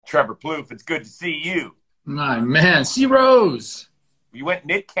Trevor Plouffe, it's good to see you. My man, C-Rose. You went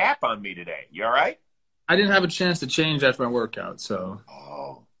knit cap on me today. You all right? I didn't have a chance to change after my workout, so.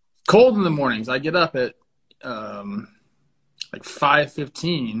 Oh. Cold in the mornings. I get up at like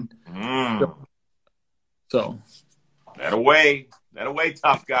 5:15. So. That away,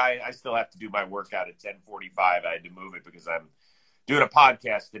 tough guy. I still have to do my workout at 10:45. I had to move it because I'm doing a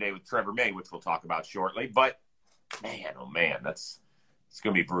podcast today with Trevor May, which we'll talk about shortly. But, man, oh, man, it's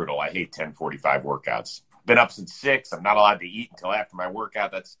going to be brutal. I hate 10:45 workouts. Been up since 6. I'm not allowed to eat until after my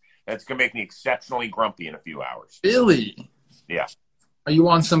workout. That's going to make me exceptionally grumpy in a few hours. Really? Yeah. Are you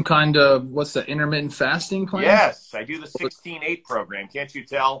on some kind of, what's the intermittent fasting plan? Yes, I do the 16-8 program. Can't you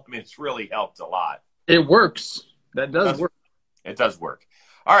tell? I mean, it's really helped a lot. It works. That does work. It does work.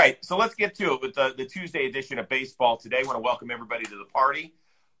 All right, so let's get to it with the Tuesday edition of baseball today. I want to welcome everybody to the party.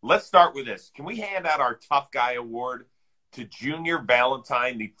 Let's start with this. Can we hand out our Tough Guy Award to Junior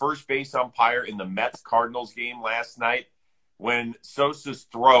Valentine, the first base umpire in the Mets-Cardinals game last night, when Sosa's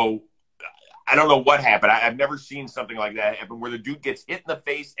throw, I don't know what happened. I've never seen something like that happen, where the dude gets hit in the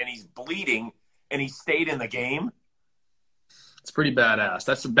face and he's bleeding and he stayed in the game. It's pretty badass.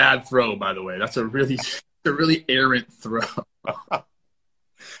 That's a bad throw, by the way. That's a really errant throw.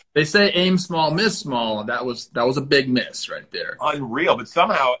 They say aim small, miss small. That was a big miss right there. Unreal. But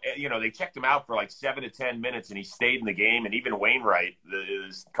somehow, they checked him out for like 7 to 10 minutes, and he stayed in the game. And even Wainwright,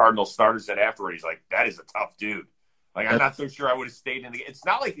 the Cardinal starter, said afterward, he's like, that is a tough dude. Like, I'm not so sure I would have stayed in the game. It's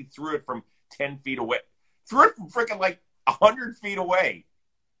not like he threw it from 10 feet away. Threw it from freaking like 100 feet away.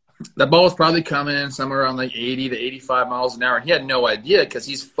 That ball was probably coming in somewhere around like 80 to 85 miles an hour. He had no idea because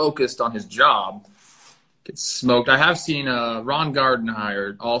he's focused on his job. Gets smoked. I have seen Ron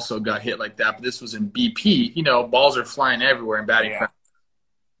Gardenhire also got hit like that, but this was in BP. Balls are flying everywhere in batting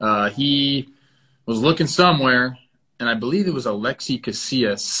practice. He was looking somewhere, and I believe it was Alexi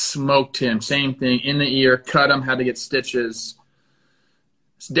Casillas smoked him. Same thing, in the ear, cut him, had to get stitches.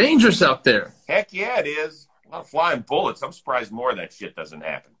 It's dangerous out there. Heck yeah, it is. A lot of flying bullets. I'm surprised more of that shit doesn't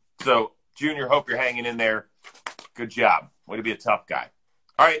happen. So, Junior, hope you're hanging in there. Good job. Way to be a tough guy.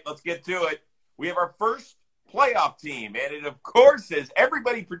 All right, let's get to it. We have our first playoff team, and it, of course, as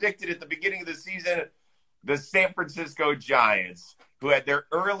everybody predicted at the beginning of the season, the San Francisco Giants, who had their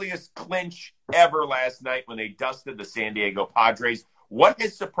earliest clinch ever last night when they dusted the San Diego Padres. What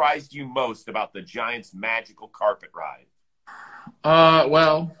has surprised you most about the Giants' magical carpet ride?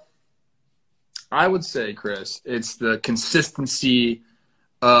 Well, I would say, Chris, it's the consistency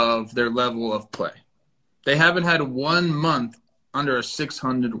of their level of play. They haven't had 1 month under a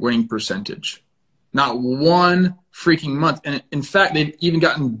 600 winning percentage. Not one freaking month. And in fact, they've even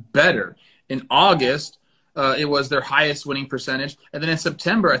gotten better. In August, it was their highest winning percentage. And then in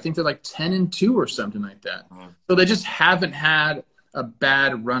September, I think they're like 10-2 or something like that. So they just haven't had a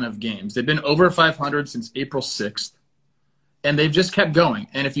bad run of games. They've been over 500 since April 6th. And they've just kept going.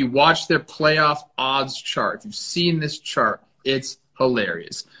 And if you watch their playoff odds chart, if you've seen this chart, it's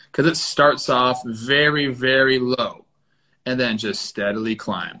hilarious. Because it starts off very, very low and then just steadily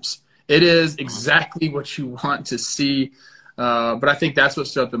climbs. It is exactly what you want to see. But I think that's what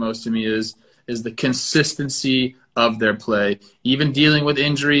stood out the most to me is the consistency of their play. Even dealing with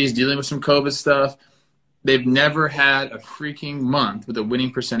injuries, dealing with some COVID stuff, they've never had a freaking month with a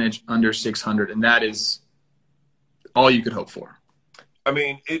winning percentage under 600, and that is all you could hope for. I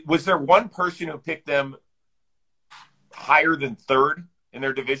mean, was there one person who picked them higher than third in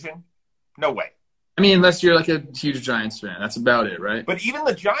their division? No way. I mean, unless you're like a huge Giants fan. That's about it, right? But even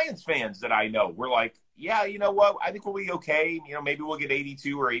the Giants fans that I know were like, yeah, you know what? I think we'll be okay. Maybe we'll get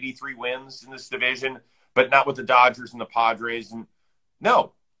 82 or 83 wins in this division, but not with the Dodgers and the Padres. And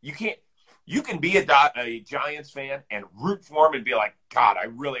no, you can't. You can be a Giants fan and root for them and be like, God,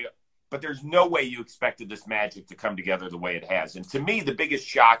 but there's no way you expected this magic to come together the way it has. And to me, the biggest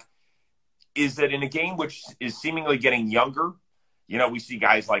shock is that in a game which is seemingly getting younger, we see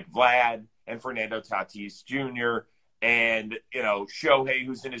guys like Vlad and Fernando Tatis Jr. and, Shohei,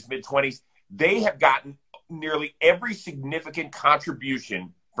 who's in his mid-20s. They have gotten nearly every significant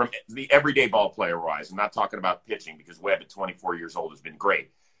contribution from the everyday ball player-wise. I'm not talking about pitching because Webb at 24 years old has been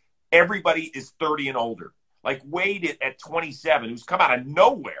great. Everybody is 30 and older. Like Wade at 27, who's come out of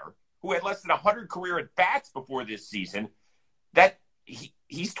nowhere, who had less than 100 career at-bats before this season, that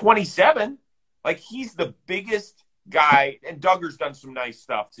he's 27. Like, he's the biggest guy, and Duggar's done some nice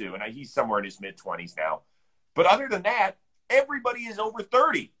stuff too, and he's somewhere in his mid-20s now. But other than that, everybody is over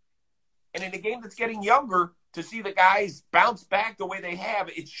 30. And in a game that's getting younger, to see the guys bounce back the way they have,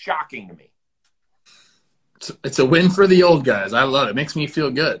 it's shocking to me. It's a win for the old guys. I love it. It makes me feel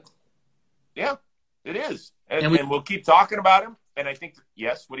good. Yeah, it is. And we'll keep talking about him. And I think,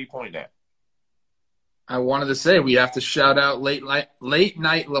 yes, what are you pointing at? I wanted to say we have to shout out Late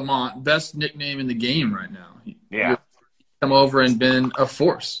Night Lamont, best nickname in the game right now. Yeah. Come over and been a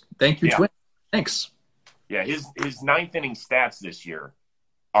force. Thank you, Yeah. Twin. Thanks. Yeah, his ninth inning stats this year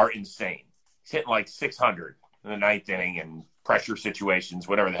are insane. He's hitting like 600 in the ninth inning and pressure situations,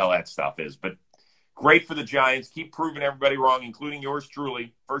 whatever the hell that stuff is. But great for the Giants. Keep proving everybody wrong, including yours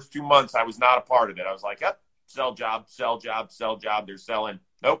truly. First 2 months, I was not a part of it. I was like, yep, sell job, sell job, sell job. They're selling.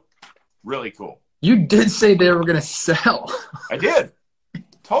 Nope. Really cool. You did say they were going to sell. I did.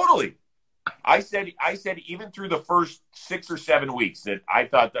 Totally. I said even through the first 6 or 7 weeks that I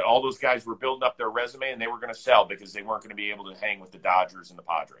thought that all those guys were building up their resume and they were going to sell because they weren't going to be able to hang with the Dodgers and the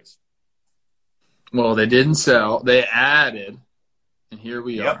Padres. Well, they didn't sell. They added, and here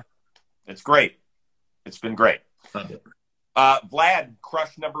we are. It's great. It's been great. Love it. Vlad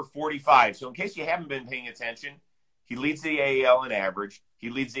crushed number 45. So in case you haven't been paying attention, he leads the AL in average. He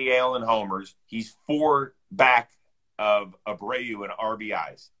leads the AL in homers. He's 4 back of Abreu in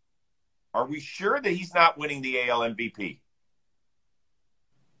RBIs. Are we sure that he's not winning the AL MVP?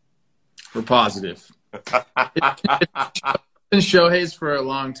 We're positive. It's been Shohei's for a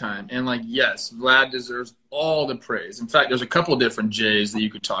long time. And, yes, Vlad deserves all the praise. In fact, there's a couple different J's that you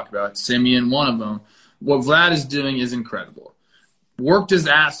could talk about. Simeon, one of them. What Vlad is doing is incredible. Worked his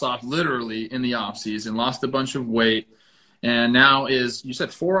ass off literally in the offseason, lost a bunch of weight, and now is, you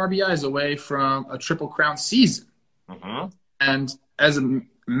said, 4 RBIs away from a Triple Crown season. Mm-hmm. And as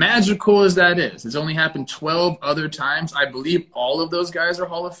magical as that is, it's only happened 12 other times. I believe all of those guys are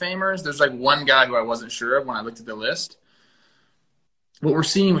Hall of Famers. There's one guy who I wasn't sure of when I looked at the list. What we're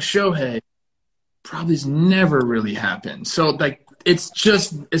seeing with Shohei probably has never really happened. So, it's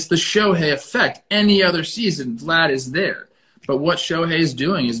the Shohei effect. Any other season, Vlad is there. But what Shohei is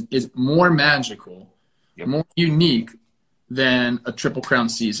doing is more magical, more unique than a Triple Crown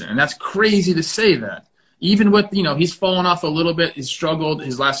season. And that's crazy to say that. Even with, he's fallen off a little bit. He's struggled.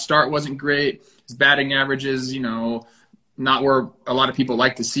 His last start wasn't great. His batting average is, not where a lot of people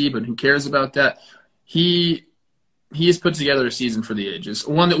like to see, but who cares about that? He has put together a season for the ages,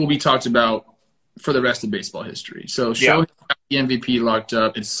 one that will be talked about for the rest of baseball history. So Shohei got the MVP locked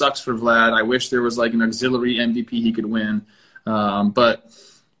up. It sucks for Vlad. I wish there was an auxiliary MVP he could win. But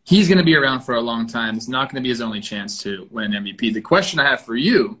he's going to be around for a long time. It's not going to be his only chance to win an MVP. The question I have for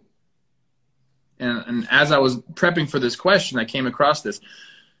you, and as I was prepping for this question, I came across this.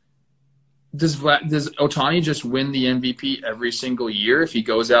 Does Ohtani just win the MVP every single year if he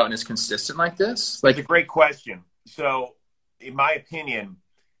goes out and is consistent like this? It's a great question. So, in my opinion,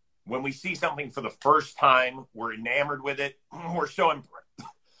 when we see something for the first time, we're enamored with it. We're so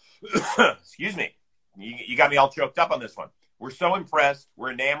impressed. Excuse me. You got me all choked up on this one. We're so impressed.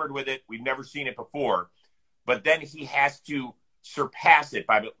 We're enamored with it. We've never seen it before. But then he has to surpass it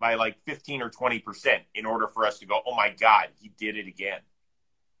by 15 or 20% in order for us to go, oh, my God, he did it again.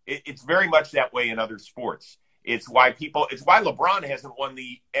 It's very much that way in other sports. It's why LeBron hasn't won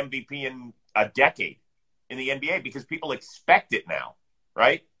the MVP in a decade in the NBA, because people expect it now,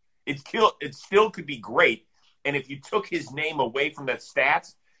 right? It still could be great. And if you took his name away from the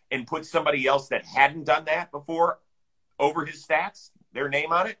stats and put somebody else that hadn't done that before over his stats, their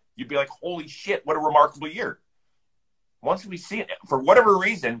name on it, you'd be like, holy shit, what a remarkable year. Once we see it, for whatever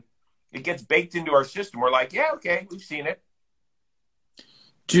reason, it gets baked into our system. We're like, yeah, okay, we've seen it.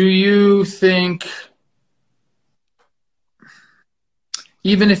 Do you think,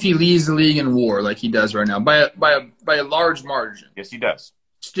 even if he leads the league in WAR like he does right now, by a large margin? Yes, he does.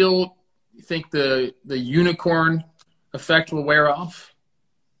 Still think the unicorn effect will wear off?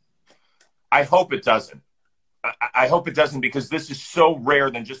 I hope it doesn't. I hope it doesn't, because this is so rare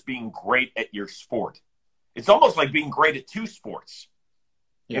than just being great at your sport. It's almost like being great at 2 sports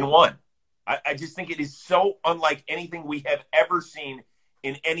in one. I just think it is so unlike anything we have ever seen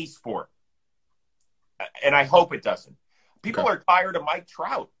in any sport. And I hope it doesn't. People are tired of Mike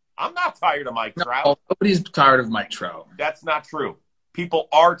Trout. I'm not tired of Mike Trout. Nobody's tired of Mike Trout. That's not true. People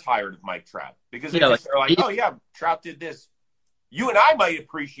are tired of Mike Trout because they're like, oh, yeah, Trout did this. You and I might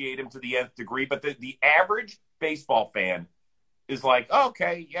appreciate him to the nth degree, but the average baseball fan is like, oh,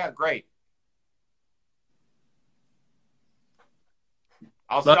 okay, yeah, great.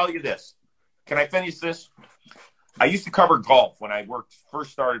 I'll tell you this. Can I finish this? I used to cover golf when I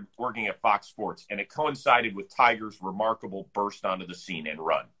first started working at Fox Sports, and it coincided with Tiger's remarkable burst onto the scene and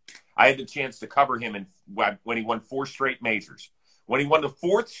run. I had the chance to cover him when he won 4 straight majors. When he won the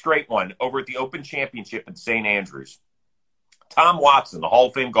 4th straight one over at the Open Championship in St. Andrews, Tom Watson, the Hall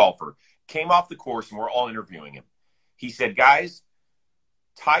of Fame golfer, came off the course, and we're all interviewing him. He said, guys,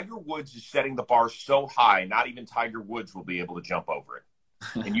 Tiger Woods is setting the bar so high, not even Tiger Woods will be able to jump over it.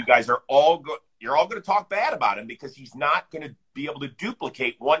 And you guys are you're all going to talk bad about him because he's not going to be able to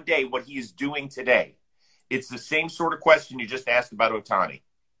duplicate one day what he is doing today. It's the same sort of question you just asked about Ohtani.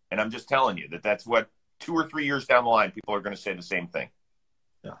 And I'm just telling you that's what 2 or 3 years down the line, people are going to say the same thing.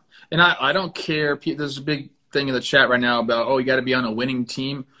 Yeah. And I don't care. There's a big thing in the chat right now about, you got to be on a winning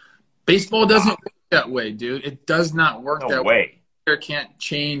team. Baseball doesn't work that way, dude. It does not work that way. Player can't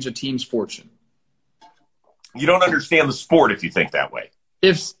change a team's fortune. You don't understand the sport if you think that way.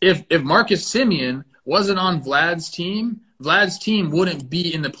 If Marcus Semien wasn't on Vlad's team wouldn't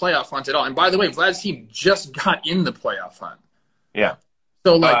be in the playoff hunt at all. And by the way, Vlad's team just got in the playoff hunt. Yeah.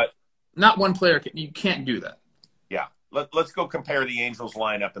 So, not one player – you can't do that. Yeah. Let's go compare the Angels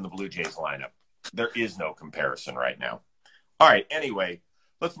lineup and the Blue Jays lineup. There is no comparison right now. All right, anyway,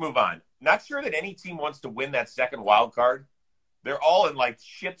 let's move on. Not sure that any team wants to win that second wild card. They're all in,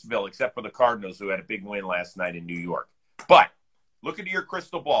 Shitsville except for the Cardinals, who had a big win last night in New York. But look into your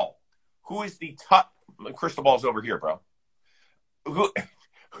crystal ball. Who is the tough – crystal ball's over here, bro.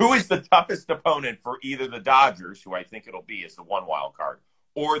 Who is the toughest opponent for either the Dodgers, who I think it'll be as the one wild card,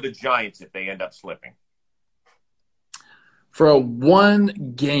 or the Giants if they end up slipping? For a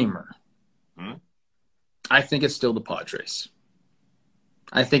one-gamer, I think it's still the Padres.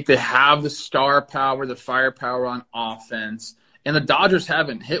 I think they have the star power, the firepower on offense, and the Dodgers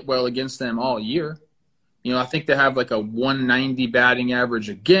haven't hit well against them all year. I think they have a 190 batting average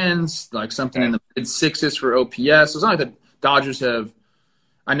against, something in the mid-sixes for OPS. So it's not like the Dodgers have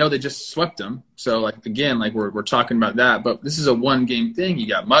 – I know they just swept them. So, again, we're talking about that. But this is a one-game thing. You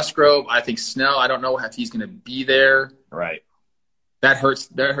got Musgrove. I think Snell, I don't know if he's going to be there. Right. That hurts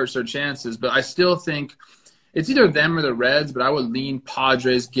their chances. But I still think it's either them or the Reds, but I would lean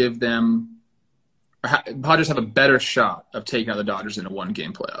Padres, Padres have a better shot of taking out the Dodgers in a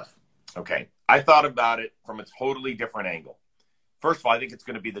one-game playoff. Okay. I thought about it from a totally different angle. First of all, I think it's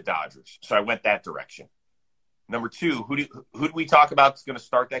going to be the Dodgers. So I went that direction. Number two, who do we talk about is going to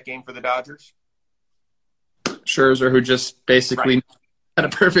start that game for the Dodgers? Scherzer, who just basically had a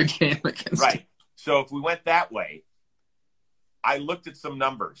perfect game against Right. So if we went that way, I looked at some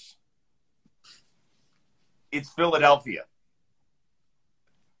numbers. It's Philadelphia.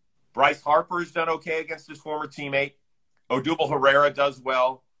 Bryce Harper has done okay against his former teammate. Odubel Herrera does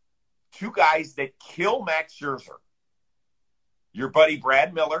well. Two guys that kill Max Scherzer. Your buddy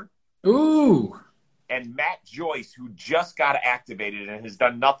Brad Miller. Ooh. And Matt Joyce, who just got activated and has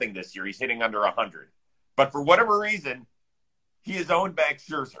done nothing this year. He's hitting under 100. But for whatever reason, he has owned Max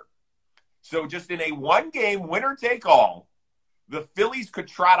Scherzer. So just in a one-game winner-take-all, the Phillies could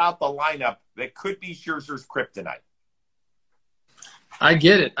trot out the lineup that could be Scherzer's kryptonite. I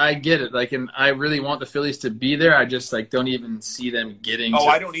get it. And I really want the Phillies to be there. I just don't even see them getting.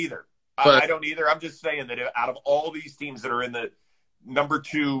 I don't either. I don't either. I'm just saying that out of all these teams that are in the number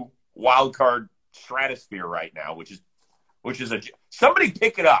 2 wild card stratosphere right now, which is somebody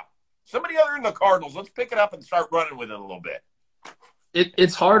pick it up. Somebody other than the Cardinals, let's pick it up and start running with it a little bit.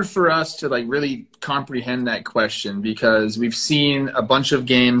 It's hard for us to really comprehend that question because we've seen a bunch of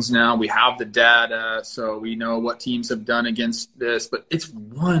games now. We have the data, so we know what teams have done against this, but it's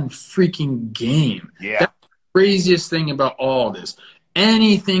one freaking game. Yeah. That's the craziest thing about all this.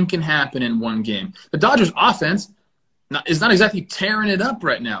 Anything can happen in one game. The Dodgers offense is not exactly tearing it up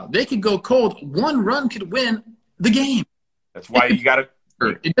right now. They could go cold. One run could win the game. That's why you got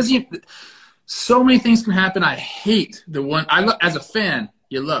to – It doesn't – so many things can happen. I hate the one. As a fan,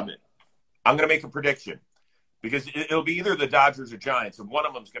 you love it. I'm going to make a prediction because it'll be either the Dodgers or Giants, and one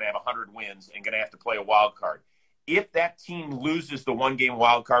of them is going to have 100 wins and going to have to play a wild card. If that team loses the one-game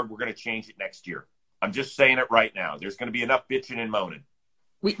wild card, we're going to change it next year. I'm just saying it right now. There's going to be enough bitching and moaning.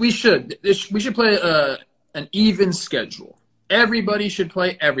 We should play an even schedule. Everybody should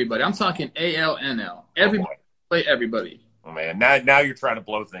play everybody. I'm talking AL, NL. Everybody play everybody. Oh, man. Now you're trying to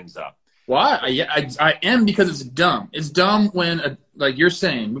blow things up. Why? I am because it's dumb. It's dumb when, like you're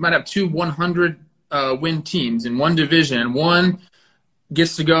saying, we might have 2 100-win teams in one division, and one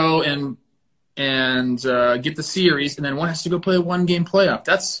gets to go and get the series, and then one has to go play a one-game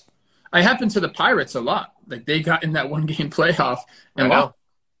playoff. I happened to the Pirates a lot. They got in that one-game playoff, and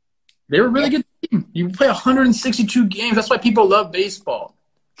they were a really good team. You play 162 games. That's why people love baseball.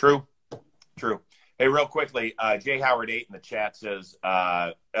 True. Hey, real quickly, Jay Howard 8 in the chat says,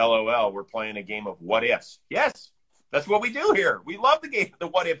 LOL, we're playing a game of what ifs. Yes, that's what we do here. We love the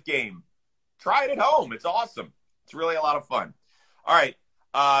what if game. Try it at home. It's awesome. It's really a lot of fun. All right.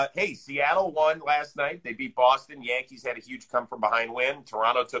 Hey, Seattle won last night. They beat Boston. Yankees had a huge come-from-behind win.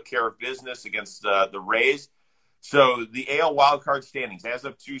 Toronto took care of business against the Rays. So the AL wildcard standings as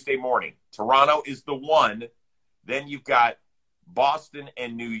of Tuesday morning, Toronto is the 1. Then you've got Boston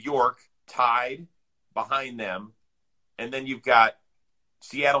and New York tied behind them. And then you've got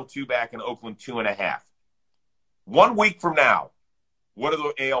Seattle 2 back and Oakland 2.5. 1 week from now, what are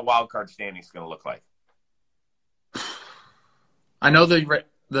the AL wildcard standings going to look like? I know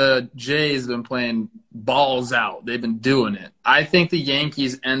the Jays have been playing balls out. They've been doing it. I think the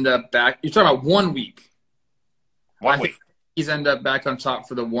Yankees end up back. You're talking about 1 week. 1 week. Yankees end up back on top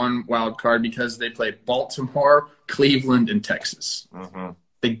for the one wild card because they play Baltimore, Cleveland, and Texas. Mm-hmm.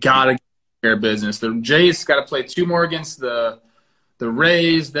 They got to get their business. The Jays got to play 2 more against the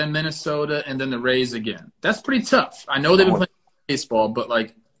Rays, then Minnesota, and then the Rays again. That's pretty tough. I know they've been playing baseball, but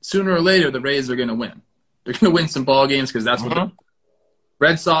like sooner or later, the Rays are going to win. They're going to win some ball games because that's what they're.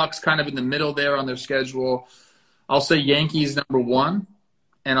 Red Sox kind of in the middle there on their schedule. I'll say Yankees number 1,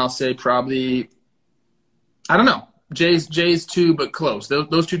 and I'll say probably, I don't know, Jays 2, but close.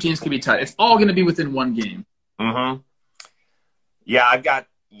 Those 2 teams could be tight. It's all going to be within 1 game. Mm-hmm. Yeah, I've got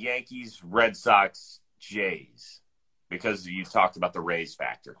Yankees, Red Sox, Jays, because you talked about the Rays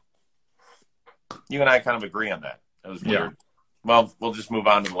factor. You and I kind of agree on that. That was weird. Yeah. Well, we'll just move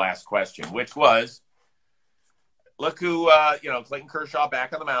on to the last question, which was, look who, Clayton Kershaw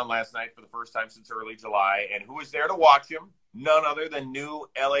back on the mound last night for the first time since early July. And who was there to watch him? None other than new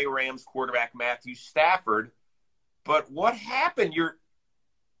LA Rams quarterback Matthew Stafford. But what happened?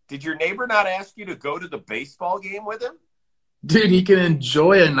 Did your neighbor not ask you to go to the baseball game with him? Dude, he can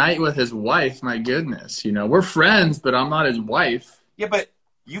enjoy a night with his wife. My goodness. We're friends, but I'm not his wife. Yeah, but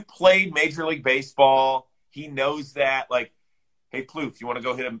you played Major League Baseball. He knows that. Like, hey, Plouffe, you want to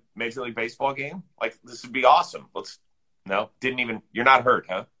go hit a Major League Baseball game? Like, this would be awesome. You're not hurt,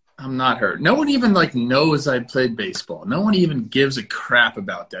 huh? I'm not hurt. No one even, knows I played baseball. No one even gives a crap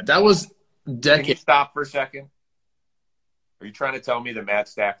about that. That was decades. Can you stop for a second? Are you trying to tell me that Matt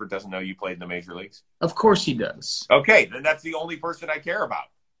Stafford doesn't know you played in the major leagues? Of course he does. Okay, then that's the only person I care about.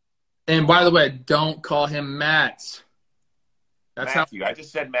 And by the way, don't call him Matt. That's Matthew. I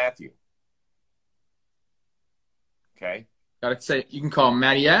just said Matthew. Okay. Gotta say, you can call him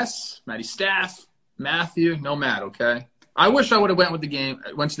Matty S, Matty Staff, Matthew, no Matt, okay? I wish I would have went to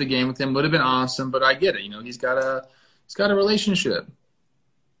the game with him. Would have been awesome, but I get it. He's got a relationship.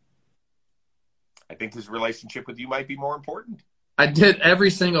 I think his relationship with you might be more important. I did. Every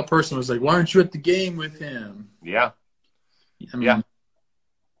single person was like, why aren't you at the game with him? Yeah. Yeah.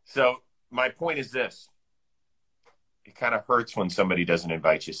 So my point is this. It kind of hurts when somebody doesn't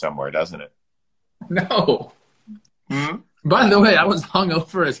invite you somewhere, doesn't it? No. Hmm? By the way, I was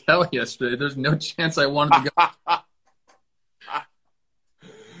hungover as hell yesterday. There's no chance I wanted to go.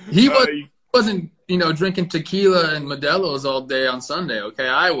 He wasn't, drinking tequila and Modelo's all day on Sunday, okay?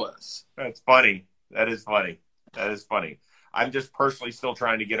 I was. That's funny. That is funny. I'm just personally still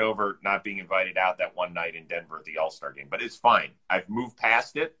trying to get over not being invited out that one night in Denver at the All-Star game. But it's fine. I've moved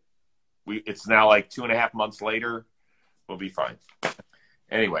past it. It's now 2.5 months later. We'll be fine.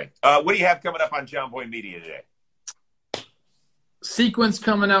 Anyway, what do you have coming up on John Boy Media today? Sequence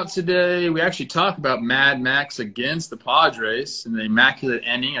coming out today. We actually talk about Mad Max against the Padres and the immaculate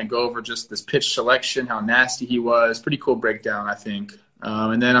ending. I go over just this pitch selection, how nasty he was. Pretty cool breakdown, I think.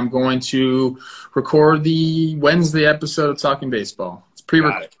 And then I'm going to record the Wednesday episode of Talking Baseball. It's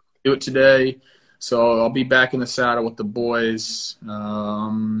pre-recorded. Do it today. So I'll be back in the saddle with the boys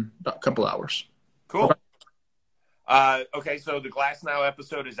about a couple hours. Cool. Okay, so the Glass Now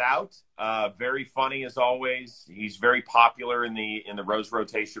episode is out. Very funny as always. He's very popular in the Rose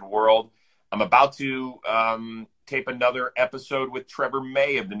rotation world. I'm about to tape another episode with Trevor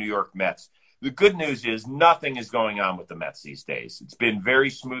May of the New York Mets. The good news is nothing is going on with the Mets these days. It's been very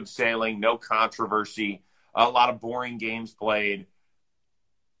smooth sailing, no controversy, a lot of boring games played.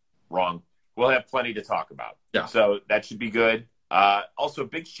 Wrong. We'll have plenty to talk about. Yeah. So that should be good. Also,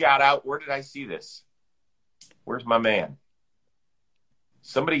 big shout out. Where did I see this? Where's my man?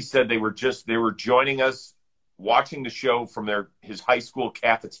 Somebody said they were joining us watching the show from his high school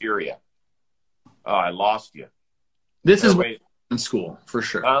cafeteria. Oh, I lost you. This is in school for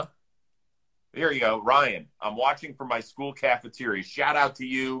sure. Huh? Here you go, Ryan. I'm watching from my school cafeteria. Shout out to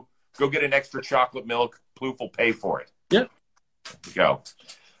you. Go get an extra chocolate milk. Plouffe will pay for it. Yep. There we go.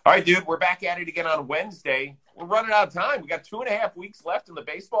 All right, dude. We're back at it again on Wednesday. We're running out of time. We got 2.5 weeks left in the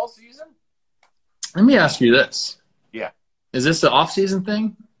baseball season. Let me ask you this. Yeah. Is this the off-season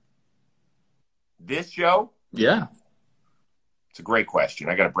thing? This show? Yeah. It's a great question.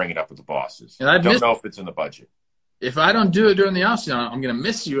 I got to bring it up with the bosses. And I don't know if it's in the budget. If I don't do it during the off-season, I'm going to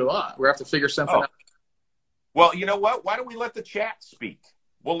miss you a lot. We're going to have to figure something out. Well, you know what? Why don't we let the chat speak?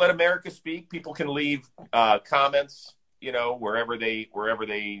 we'll let America speak. People can leave comments, wherever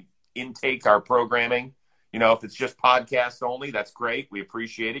they intake our programming. If it's just podcast only, that's great. We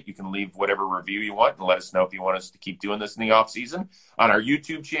appreciate it. You can leave whatever review you want and let us know if you want us to keep doing this in the off season. On our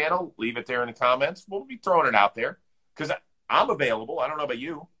YouTube channel, leave it there in the comments. We'll be throwing it out there because I'm available. I don't know about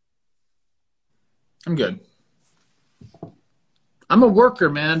you. I'm good. I'm a worker,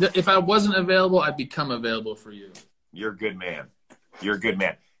 man. If I wasn't available, I'd become available for you. You're a good man.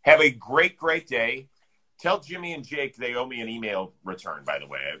 Have a great, great day. Tell Jimmy and Jake they owe me an email return, by the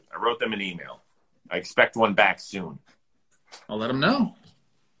way. I wrote them an email. I expect one back soon. I'll let them know.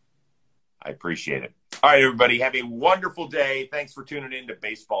 I appreciate it. All right, everybody. Have a wonderful day. Thanks for tuning in to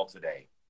Baseball Today.